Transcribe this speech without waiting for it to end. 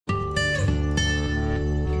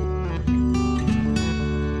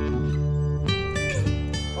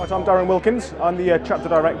Right, I'm Darren Wilkins. I'm the chapter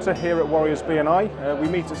director here at Warriors BNI. We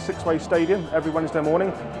meet at Sixway Stadium every Wednesday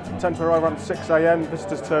morning. We tend to arrive around 6 AM.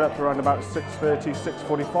 Visitors turn up around about 6:30,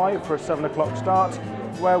 6:45 for a 7 o'clock start,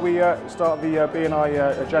 where we start the BNI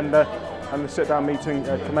agenda, and the sit-down meeting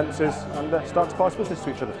commences and start to pass business to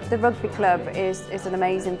each other. The rugby club is an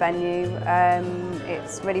amazing venue.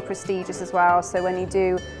 It's really prestigious as well, so when you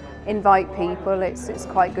do invite people, it's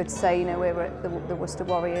quite good to say, you know, we're at the Worcester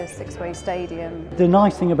Warriors Sixway Stadium. The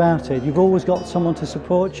nice thing about it, you've always got someone to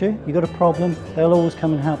support you. You've got a problem, they'll always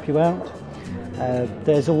come and help you out.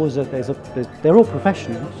 They're all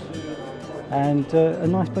professionals and a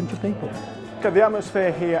nice bunch of people. Okay, the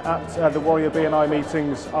atmosphere here at the Warrior BNI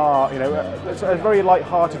meetings are, it's a very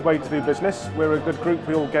light-hearted way to do business. We're a good group,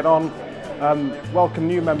 we all get on. Welcome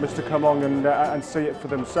new members to come on and see it for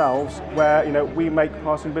themselves, where we make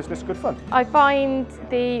passing business good fun. I find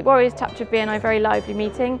the Warriors chapter of BNI a very lively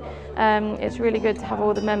meeting. It's really good to have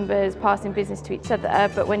all the members passing business to each other,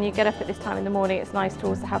 but when you get up at this time in the morning, it's nice to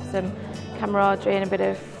also have some camaraderie and a bit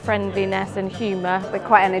of friendliness and humour. We're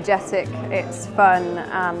quite energetic, it's fun,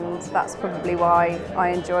 and that's probably why I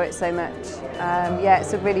enjoy it so much. Yeah,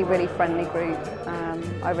 it's a really, really friendly group.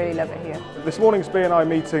 I really love it here. This morning's BNI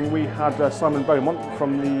meeting, we had Simon Beaumont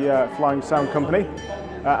from the Flying Sound Company.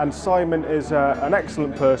 And Simon is an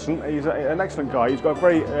excellent person. He's an excellent guy. He's got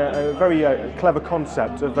a very clever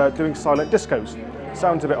concept of doing silent discos.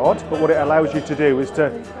 Sounds a bit odd, but what it allows you to do is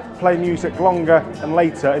to play music longer and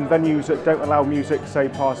later in venues that don't allow music, say,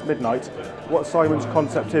 past midnight. What Simon's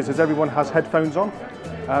concept is everyone has headphones on.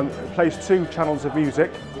 It plays 2 channels of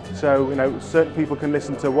music. So, certain people can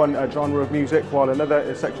listen to one genre of music, while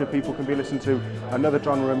another section of people can be listening to another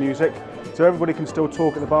genre of music. So everybody can still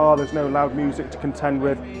talk at the bar, there's no loud music to contend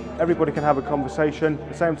with. Everybody can have a conversation. At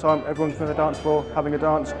the same time, everyone's on the dance floor having a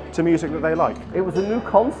dance to music that they like. It was a new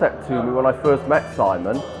concept to me when I first met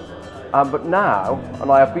Simon, but now,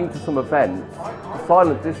 and I have been to some events, the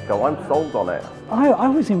silent disco, I'm sold on it. I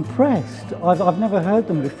was impressed. I've never heard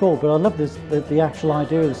them before, but I love the actual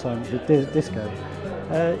idea of the silent disco.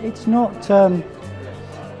 It's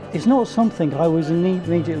not something I was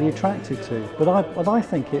immediately attracted to, but I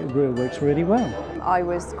think it works really well. I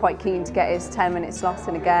was quite keen to get his 10-minute slot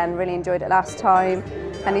in again, really enjoyed it last time,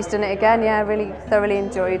 and he's done it again, yeah, really thoroughly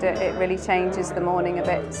enjoyed it. It really changes the morning a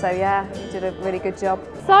bit, so yeah, he did a really good job.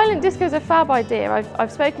 Silent disco is a fab idea.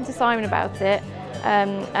 I've spoken to Simon about it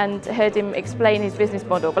and heard him explain his business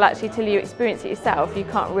model, but actually till you experience it yourself, you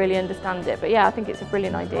can't really understand it. But yeah, I think it's a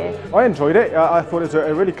brilliant idea. I enjoyed it. I thought it was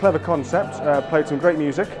a really clever concept, played some great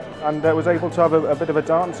music, and was able to have a bit of a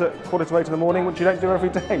dance at 7:45 in the morning, which you don't do every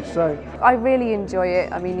day. So I really enjoy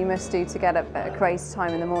it. I mean, you must do to get up at a crazy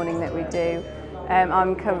time in the morning that we do.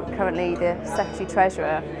 I'm currently the Secretary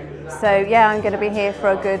Treasurer, so yeah, I'm going to be here for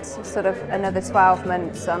a good sort of another 12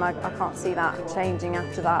 months, and I can't see that changing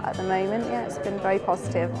after that at the moment. Yeah, it's been very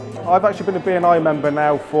positive. I've actually been a BNI member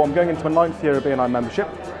now I'm going into my 9th year of BNI membership.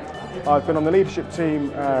 I've been on the leadership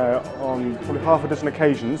team on probably half a dozen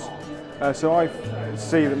occasions. So I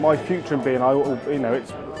see that my future in BNI,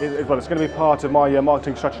 it's going to be part of my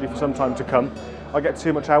marketing strategy for some time to come. I get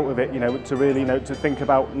too much out of it, to really, to think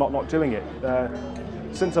about not doing it.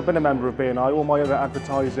 Since I've been a member of BNI, all my other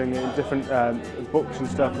advertising in different books and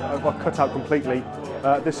stuff, I've cut out completely.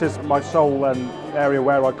 This is my sole area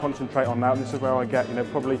where I concentrate on now, and this is where I get,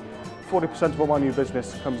 probably 40% of all my new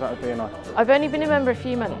business comes out of BNI. I've only been a member a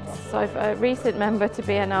few months, so I'm a recent member to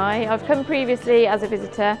BNI. I've come previously as a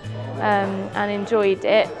visitor and enjoyed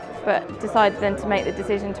it, but decided then to make the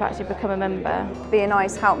decision to actually become a member.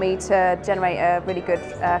 BNI's helped me to generate a really good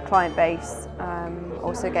client base,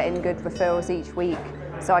 also getting good referrals each week,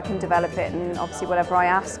 so I can develop it, and obviously whatever I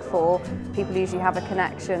ask for, people usually have a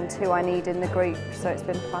connection to who I need in the group, so it's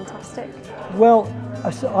been fantastic. Well,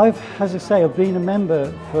 as I say, I've been a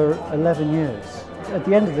member for 11 years. At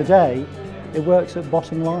the end of the day, it works at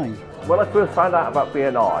bottom line. When I first found out about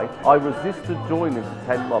BNI, I resisted joining for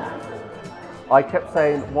 10 months. I kept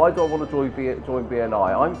saying, why do I want to join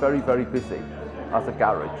BNI? I'm very, very busy as a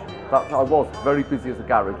garage. I was very busy as a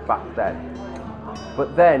garage back then.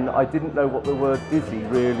 But then I didn't know what the word busy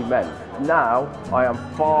really meant. Now I am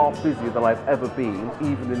far busier than I've ever been,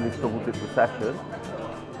 even in this double-dip recession.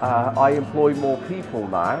 I employ more people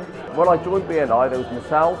now. When I joined BNI, there was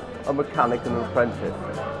myself, a mechanic and an apprentice.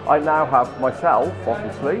 I now have myself,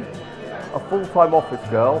 obviously, a full-time office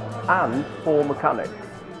girl and 4 mechanics.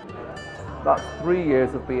 That's 3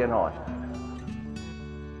 years of BNI.